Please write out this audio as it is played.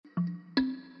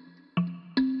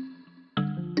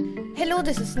Hello,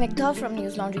 this is Snigdha from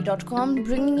newslaundry.com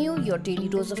bringing you your daily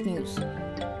dose of news.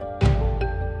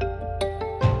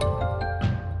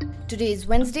 Today is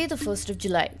Wednesday, the 1st of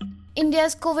July.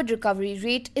 India's COVID recovery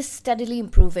rate is steadily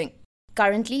improving.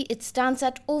 Currently, it stands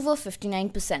at over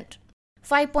 59%.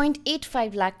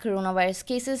 5.85 lakh coronavirus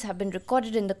cases have been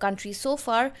recorded in the country so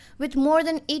far, with more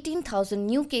than 18,000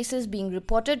 new cases being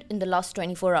reported in the last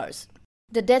 24 hours.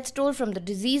 The death toll from the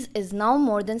disease is now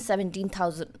more than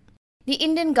 17,000. The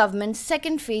Indian government's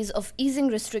second phase of easing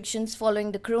restrictions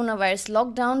following the coronavirus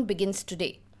lockdown begins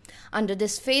today. Under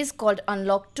this phase, called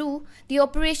Unlock 2, the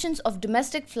operations of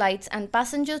domestic flights and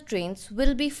passenger trains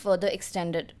will be further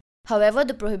extended. However,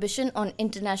 the prohibition on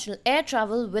international air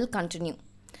travel will continue.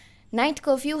 Night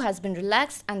curfew has been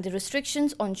relaxed and the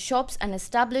restrictions on shops and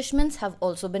establishments have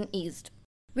also been eased.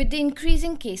 With the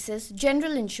increasing cases,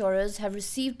 general insurers have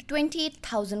received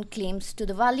 28,000 claims to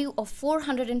the value of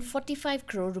 445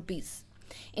 crore rupees.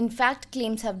 In fact,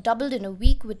 claims have doubled in a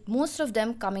week, with most of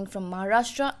them coming from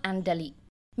Maharashtra and Delhi.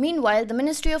 Meanwhile, the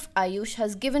Ministry of Ayush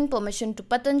has given permission to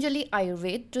Patanjali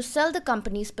Ayurved to sell the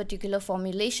company's particular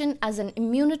formulation as an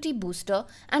immunity booster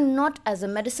and not as a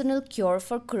medicinal cure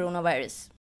for coronavirus.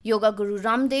 Yoga Guru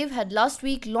Ramdev had last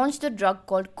week launched the drug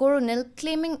called Coronil,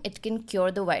 claiming it can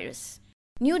cure the virus.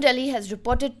 New Delhi has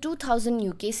reported 2,000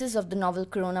 new cases of the novel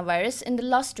coronavirus in the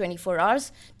last 24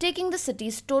 hours, taking the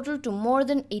city's total to more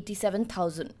than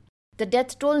 87,000. The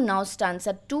death toll now stands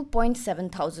at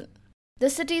 2.7 The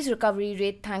city's recovery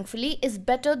rate, thankfully, is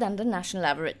better than the national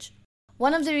average.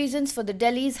 One of the reasons for the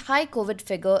Delhi's high COVID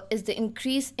figure is the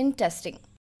increase in testing.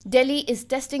 Delhi is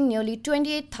testing nearly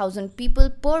 28,000 people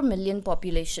per million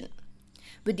population.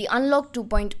 With the Unlock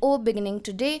 2.0 beginning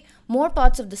today, more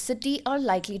parts of the city are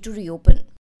likely to reopen.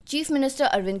 Chief Minister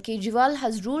Arvind Kejriwal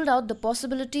has ruled out the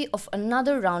possibility of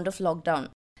another round of lockdown.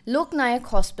 Lok Nayak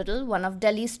Hospital, one of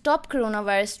Delhi's top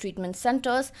coronavirus treatment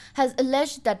centers, has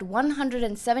alleged that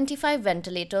 175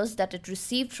 ventilators that it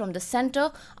received from the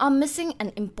center are missing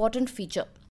an important feature.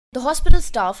 The hospital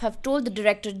staff have told the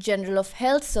Director General of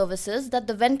Health Services that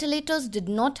the ventilators did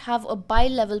not have a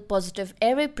bi-level positive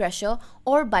airway pressure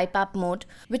or BiPAP mode,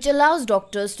 which allows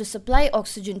doctors to supply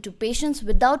oxygen to patients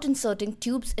without inserting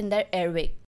tubes in their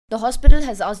airway. The hospital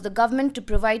has asked the government to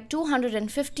provide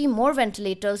 250 more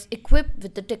ventilators equipped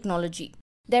with the technology.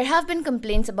 There have been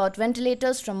complaints about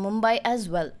ventilators from Mumbai as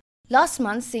well. Last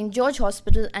month, St. George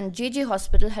Hospital and JJ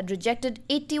Hospital had rejected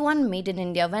 81 Made in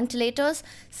India ventilators,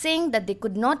 saying that they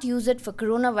could not use it for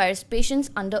coronavirus patients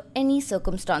under any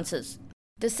circumstances.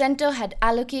 The centre had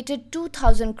allocated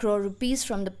 2,000 crore rupees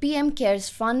from the PM CARES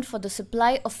Fund for the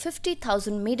supply of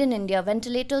 50,000 Made in India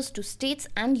ventilators to states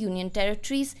and union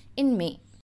territories in May.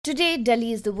 Today,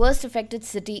 Delhi is the worst affected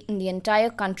city in the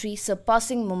entire country,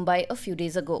 surpassing Mumbai a few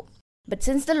days ago. But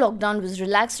since the lockdown was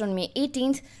relaxed on May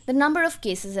 18th, the number of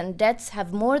cases and deaths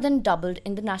have more than doubled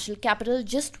in the national capital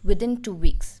just within 2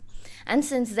 weeks. And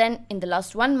since then, in the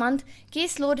last 1 month,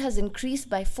 caseload has increased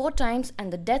by 4 times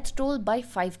and the death toll by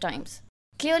 5 times.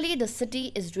 Clearly, the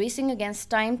city is racing against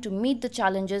time to meet the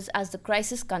challenges as the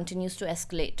crisis continues to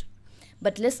escalate.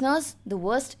 But listeners, the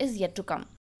worst is yet to come.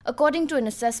 According to an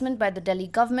assessment by the Delhi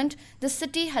government, the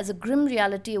city has a grim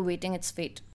reality awaiting its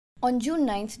fate. On June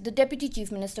 9th, the Deputy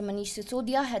Chief Minister Manish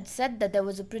Sisodia had said that there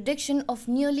was a prediction of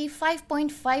nearly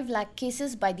 5.5 lakh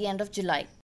cases by the end of July.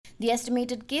 The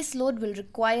estimated caseload will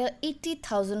require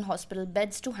 80,000 hospital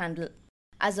beds to handle.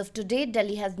 As of today,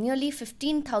 Delhi has nearly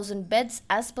 15,000 beds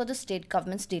as per the state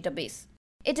government's database.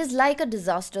 It is like a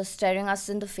disaster staring us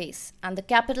in the face, and the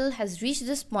capital has reached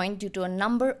this point due to a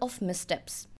number of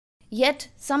missteps. Yet,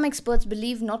 some experts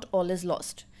believe not all is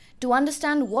lost. To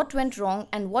understand what went wrong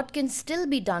and what can still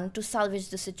be done to salvage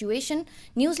the situation,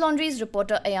 News Laundry's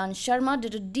reporter Ayan Sharma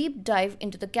did a deep dive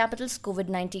into the capital's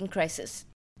COVID-19 crisis.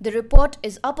 The report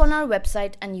is up on our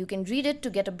website and you can read it to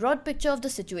get a broad picture of the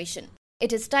situation.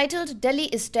 It is titled, "Delhi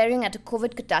is staring at a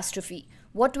COVID catastrophe.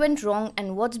 What went wrong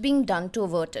and what's being done to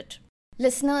avert it?"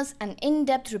 Listeners, an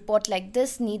in-depth report like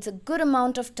this needs a good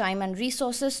amount of time and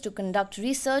resources to conduct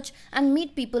research and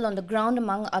meet people on the ground,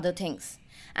 among other things.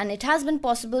 And it has been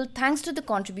possible thanks to the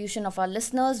contribution of our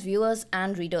listeners, viewers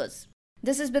and readers.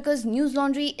 This is because News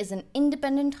Laundry is an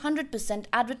independent 100%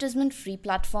 advertisement-free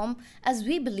platform, as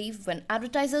we believe when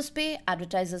advertisers pay,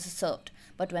 advertisers are served.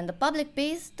 But when the public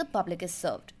pays, the public is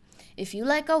served. If you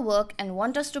like our work and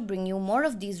want us to bring you more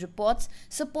of these reports,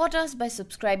 support us by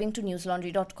subscribing to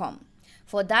newslaundry.com.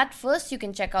 For that, first you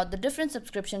can check out the different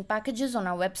subscription packages on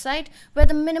our website, where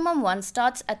the minimum one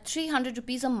starts at 300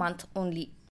 rupees a month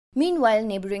only. Meanwhile,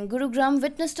 neighbouring Gurugram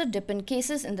witnessed a dip in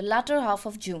cases in the latter half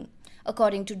of June.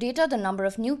 According to data, the number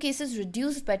of new cases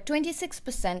reduced by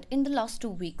 26% in the last 2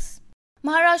 weeks.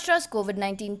 Maharashtra's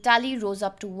COVID-19 tally rose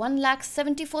up to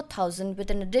 1,74,000 with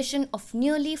an addition of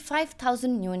nearly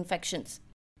 5,000 new infections.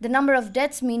 The number of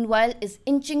deaths, meanwhile, is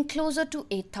inching closer to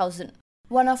 8,000.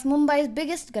 One of Mumbai's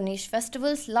biggest Ganesh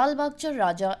festivals, Lal Bagh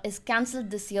Raja, is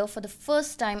cancelled this year for the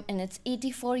first time in its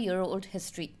 84-year-old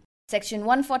history. Section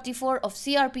 144 of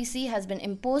CRPC has been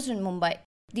imposed in Mumbai.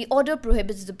 The order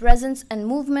prohibits the presence and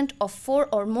movement of 4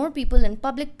 or more people in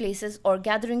public places or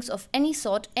gatherings of any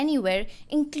sort anywhere,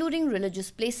 including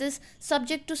religious places,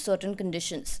 subject to certain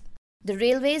conditions. The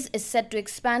railways is set to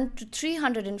expand to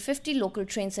 350 local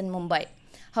trains in Mumbai.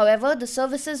 However, the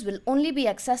services will only be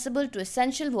accessible to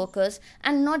essential workers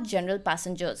and not general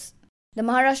passengers. The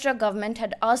Maharashtra government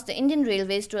had asked the Indian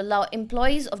Railways to allow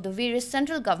employees of the various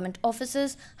central government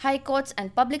offices, high courts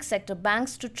and public sector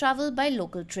banks to travel by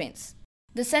local trains.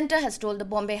 The centre has told the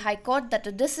Bombay High Court that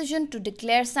a decision to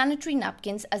declare sanitary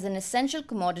napkins as an essential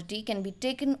commodity can be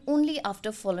taken only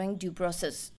after following due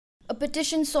process. A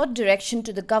petition sought direction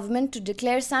to the government to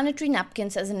declare sanitary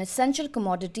napkins as an essential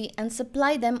commodity and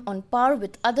supply them on par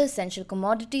with other essential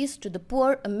commodities to the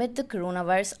poor amid the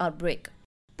coronavirus outbreak.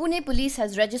 Pune police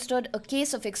has registered a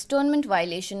case of externment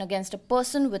violation against a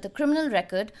person with a criminal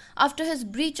record after his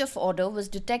breach of order was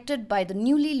detected by the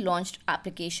newly launched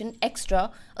application Extra,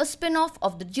 a spin-off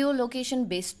of the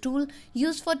geolocation-based tool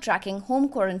used for tracking home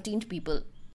quarantined people.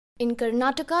 In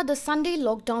Karnataka, the Sunday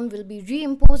lockdown will be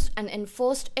reimposed and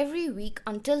enforced every week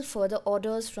until further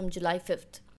orders from July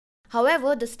 5th.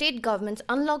 However, the state government's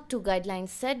Unlock 2 guidelines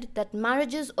said that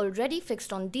marriages already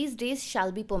fixed on these days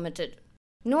shall be permitted.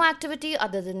 No activity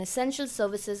other than essential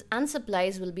services and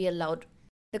supplies will be allowed.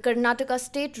 The Karnataka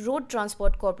State Road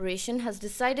Transport Corporation has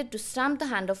decided to stamp the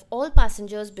hand of all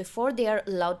passengers before they are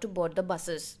allowed to board the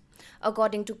buses.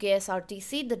 According to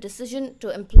KSRTC, the decision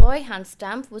to employ hand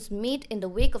stamp was made in the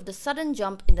wake of the sudden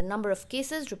jump in the number of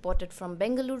cases reported from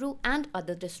Bengaluru and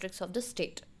other districts of the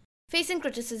state. Facing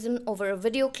criticism over a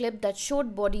video clip that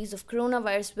showed bodies of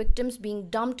coronavirus victims being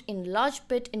dumped in large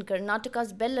pit in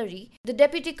Karnataka's Bellary, the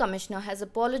Deputy Commissioner has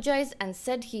apologized and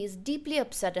said he is deeply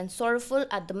upset and sorrowful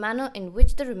at the manner in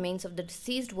which the remains of the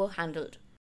deceased were handled.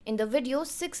 In the video,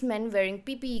 6 men wearing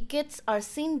PPE kits are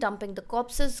seen dumping the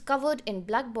corpses covered in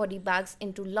black body bags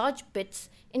into large pits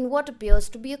in what appears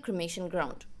to be a cremation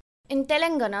ground. In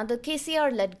Telangana, the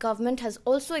KCR-led government has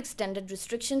also extended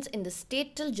restrictions in the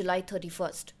state till July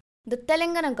 31st. The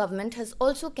Telangana government has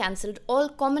also cancelled all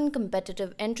common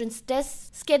competitive entrance tests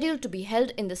scheduled to be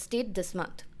held in the state this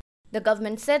month. The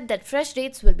government said that fresh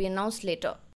dates will be announced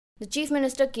later. The Chief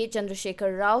Minister K.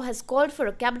 Chandrasekhar Rao has called for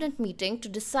a cabinet meeting to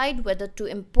decide whether to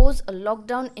impose a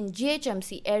lockdown in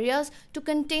GHMC areas to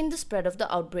contain the spread of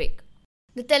the outbreak.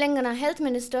 The Telangana Health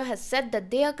Minister has said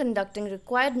that they are conducting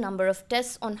required number of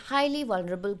tests on highly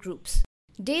vulnerable groups.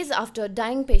 Days after a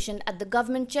dying patient at the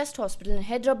government chest hospital in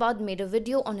Hyderabad made a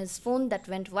video on his phone that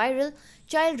went viral,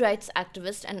 child rights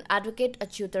activist and advocate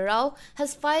Achyuta Rao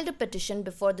has filed a petition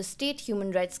before the State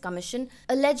Human Rights Commission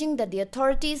alleging that the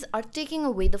authorities are taking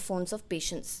away the phones of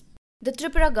patients. The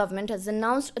Tripura government has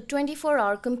announced a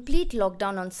 24-hour complete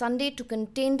lockdown on Sunday to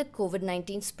contain the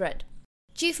COVID-19 spread.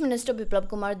 Chief Minister Biplab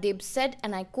Kumar Deb said,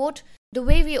 and I quote, "The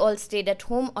way we all stayed at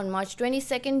home on March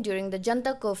 22nd during the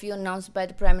Janta curfew announced by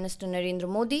the Prime Minister Narendra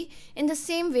Modi, in the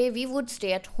same way we would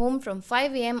stay at home from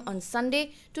 5 a.m. on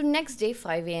Sunday to next day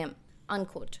 5 a.m.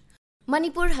 Unquote.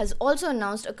 Manipur has also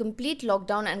announced a complete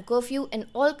lockdown and curfew in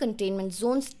all containment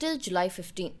zones till July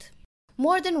 15th.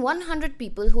 More than 100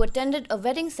 people who attended a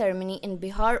wedding ceremony in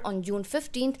Bihar on June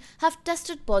 15th have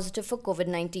tested positive for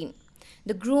COVID-19.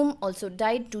 The groom also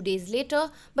died 2 days later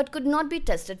but could not be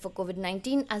tested for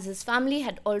COVID-19 as his family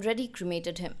had already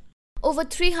cremated him. Over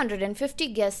 350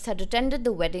 guests had attended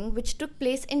the wedding, which took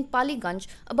place in Paliganj,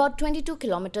 about 22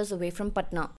 kilometers away from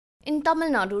Patna. In Tamil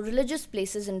Nadu, religious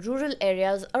places in rural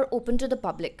areas are open to the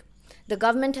public. The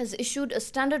government has issued a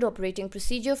standard operating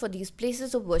procedure for these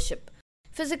places of worship.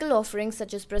 Physical offerings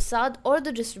such as prasad or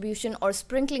the distribution or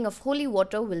sprinkling of holy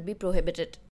water will be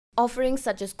prohibited. Offerings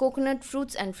such as coconut,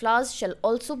 fruits and flowers shall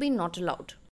also be not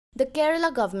allowed. The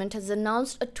Kerala government has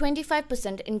announced a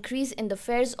 25% increase in the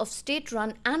fares of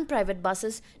state-run and private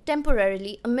buses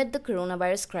temporarily amid the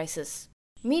coronavirus crisis.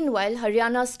 Meanwhile,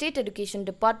 Haryana's State Education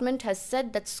Department has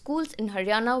said that schools in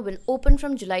Haryana will open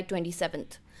from July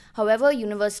 27th. However,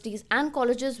 universities and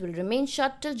colleges will remain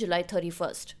shut till July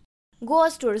 31st.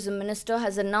 Goa's tourism minister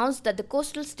has announced that the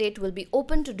coastal state will be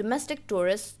open to domestic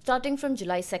tourists starting from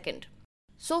July 2nd.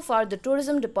 So far, the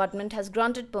tourism department has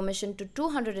granted permission to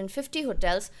 250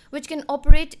 hotels which can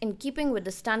operate in keeping with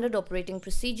the standard operating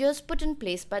procedures put in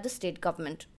place by the state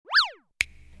government.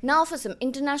 Now for some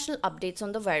international updates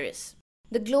on the virus.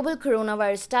 The global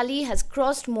coronavirus tally has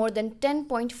crossed more than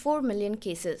 10.4 million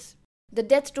cases. The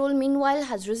death toll, meanwhile,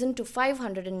 has risen to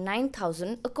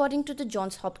 509,000, according to the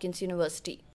Johns Hopkins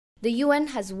University. The UN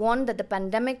has warned that the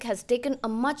pandemic has taken a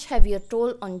much heavier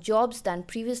toll on jobs than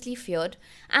previously feared,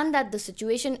 and that the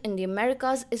situation in the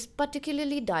Americas is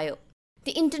particularly dire.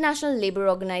 The International Labour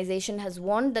Organization has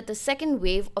warned that the second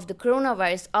wave of the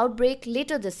coronavirus outbreak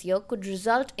later this year could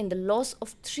result in the loss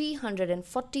of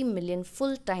 340 million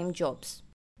full-time jobs.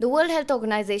 The World Health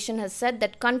Organization has said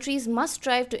that countries must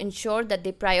strive to ensure that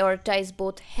they prioritize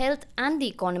both health and the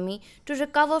economy to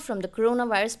recover from the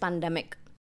coronavirus pandemic.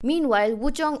 Meanwhile,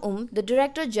 Woo Jong-um, the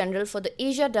Director General for the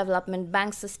Asia Development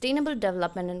Bank's Sustainable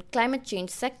Development and Climate Change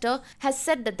sector, has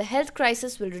said that the health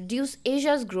crisis will reduce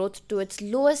Asia's growth to its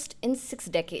lowest in 6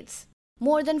 decades.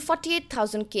 More than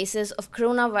 48,000 cases of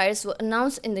coronavirus were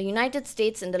announced in the United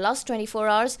States in the last 24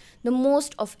 hours, the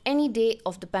most of any day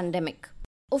of the pandemic.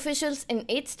 Officials in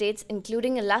 8 states,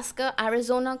 including Alaska,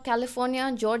 Arizona,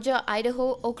 California, Georgia,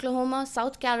 Idaho, Oklahoma,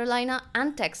 South Carolina,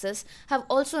 and Texas, have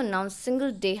also announced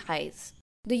single-day highs.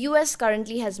 The US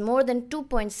currently has more than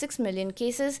 2.6 million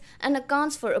cases and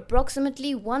accounts for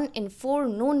approximately 1 in 4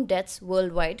 known deaths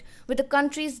worldwide, with the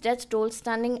country's death toll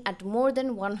standing at more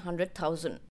than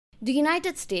 100,000. The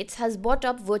United States has bought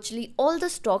up virtually all the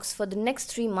stocks for the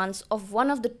next 3 months of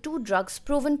one of the 2 drugs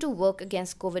proven to work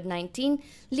against COVID-19,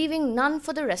 leaving none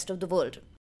for the rest of the world.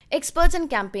 Experts and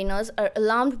campaigners are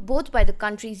alarmed both by the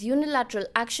country's unilateral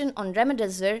action on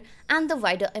remdesivir and the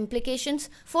wider implications,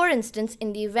 for instance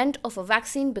in the event of a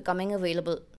vaccine becoming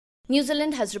available. New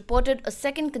Zealand has reported a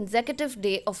second consecutive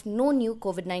day of no new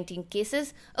COVID-19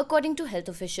 cases, according to health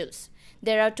officials.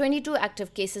 There are 22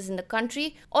 active cases in the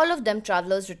country, all of them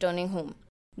travellers returning home.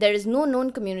 There is no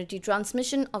known community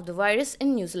transmission of the virus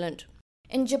in New Zealand.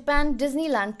 In Japan,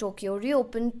 Disneyland Tokyo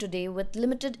reopened today with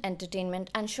limited entertainment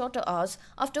and shorter hours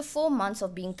after 4 months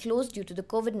of being closed due to the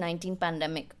COVID-19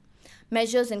 pandemic.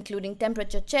 Measures including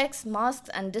temperature checks, masks,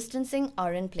 and distancing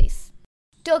are in place.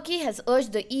 Turkey has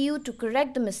urged the EU to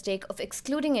correct the mistake of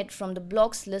excluding it from the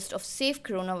bloc's list of safe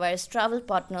coronavirus travel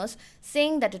partners,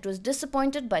 saying that it was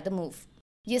disappointed by the move.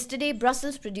 Yesterday,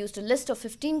 Brussels produced a list of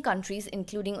 15 countries,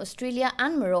 including Australia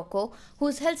and Morocco,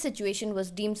 whose health situation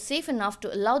was deemed safe enough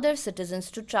to allow their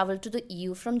citizens to travel to the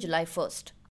EU from July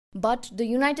 1st. But the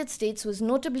United States was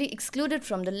notably excluded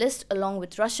from the list along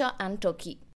with Russia and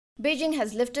Turkey. Beijing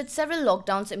has lifted several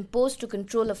lockdowns imposed to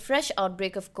control a fresh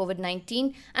outbreak of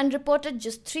COVID-19 and reported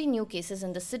just 3 new cases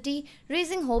in the city,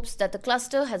 raising hopes that the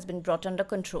cluster has been brought under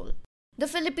control. The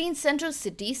Philippines' central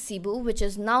city, Cebu, which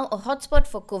is now a hotspot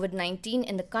for COVID-19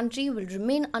 in the country, will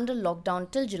remain under lockdown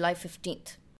till July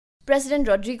 15th. President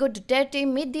Rodrigo Duterte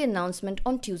made the announcement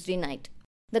on Tuesday night.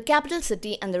 The capital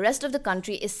city and the rest of the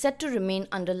country is set to remain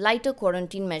under lighter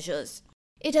quarantine measures.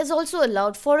 It has also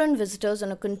allowed foreign visitors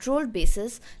on a controlled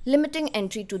basis, limiting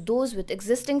entry to those with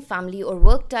existing family or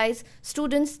work ties,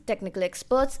 students, technical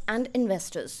experts, and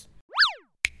investors.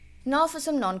 Now for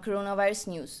some non-coronavirus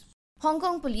news. Hong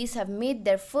Kong police have made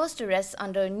their first arrests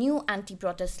under a new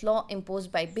anti-protest law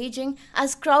imposed by Beijing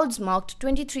as crowds marked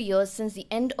 23 years since the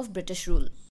end of British rule.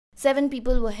 7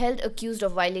 people were held accused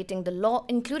of violating the law,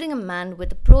 including a man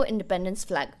with a pro-independence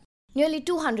flag. Nearly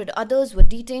 200 others were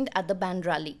detained at the banned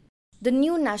rally. The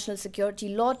new national security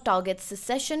law targets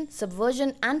secession,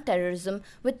 subversion, and terrorism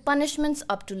with punishments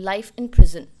up to life in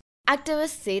prison.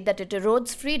 Activists say that it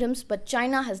erodes freedoms, but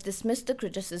China has dismissed the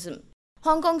criticism.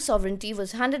 Hong Kong's sovereignty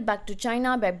was handed back to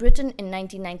China by Britain in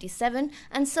 1997,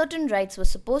 and certain rights were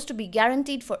supposed to be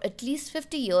guaranteed for at least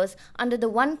 50 years under the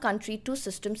One Country, Two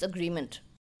Systems agreement.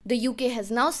 The UK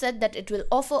has now said that it will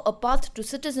offer a path to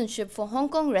citizenship for Hong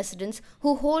Kong residents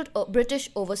who hold a British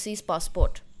overseas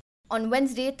passport. On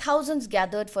Wednesday, thousands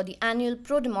gathered for the annual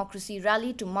pro-democracy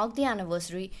rally to mark the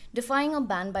anniversary, defying a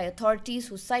ban by authorities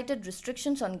who cited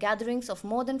restrictions on gatherings of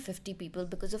more than 50 people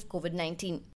because of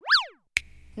COVID-19.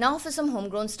 Now for some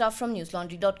homegrown stuff from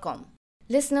newslaundry.com.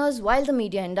 Listeners, while the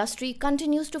media industry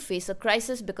continues to face a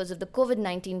crisis because of the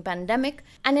COVID-19 pandemic,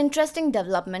 an interesting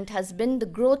development has been the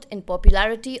growth in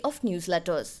popularity of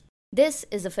newsletters. This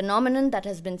is a phenomenon that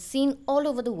has been seen all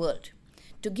over the world.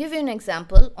 To give you an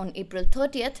example, on April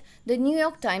 30th, the New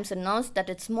York Times announced that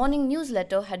its morning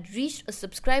newsletter had reached a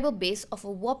subscriber base of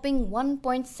a whopping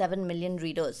 1.7 million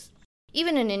readers.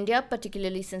 Even in India,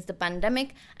 particularly since the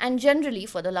pandemic, and generally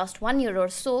for the last 1 year or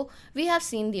so, we have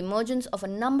seen the emergence of a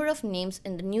number of names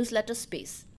in the newsletter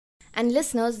space. And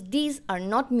listeners, these are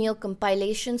not mere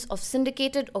compilations of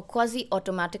syndicated or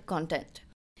quasi-automatic content.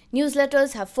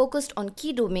 Newsletters have focused on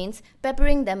key domains,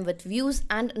 peppering them with views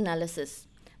and analysis.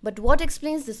 But what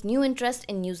explains this new interest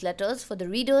in newsletters for the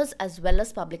readers as well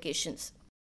as publications?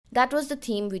 That was the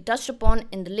theme we touched upon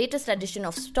in the latest edition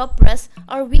of Stop Press,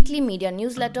 our weekly media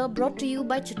newsletter brought to you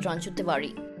by Chitranshu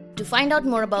Tiwari. To find out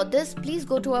more about this, please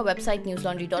go to our website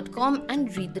newslaundry.com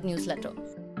and read the newsletter.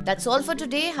 That's all for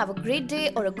today. Have a great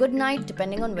day or a good night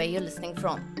depending on where you're listening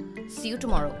from. See you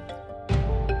tomorrow.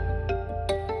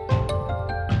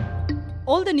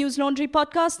 All the News Laundry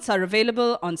podcasts are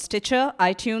available on Stitcher,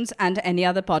 iTunes, and any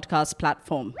other podcast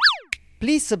platform.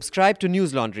 Please subscribe to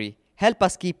News Laundry. Help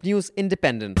us keep news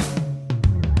independent.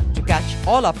 To catch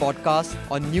all our podcasts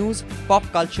on news, pop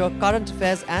culture, current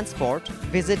affairs, and sport,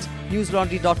 visit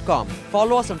newslaundry.com.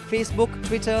 Follow us on Facebook,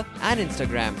 Twitter, and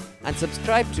Instagram, and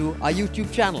subscribe to our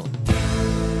YouTube channel.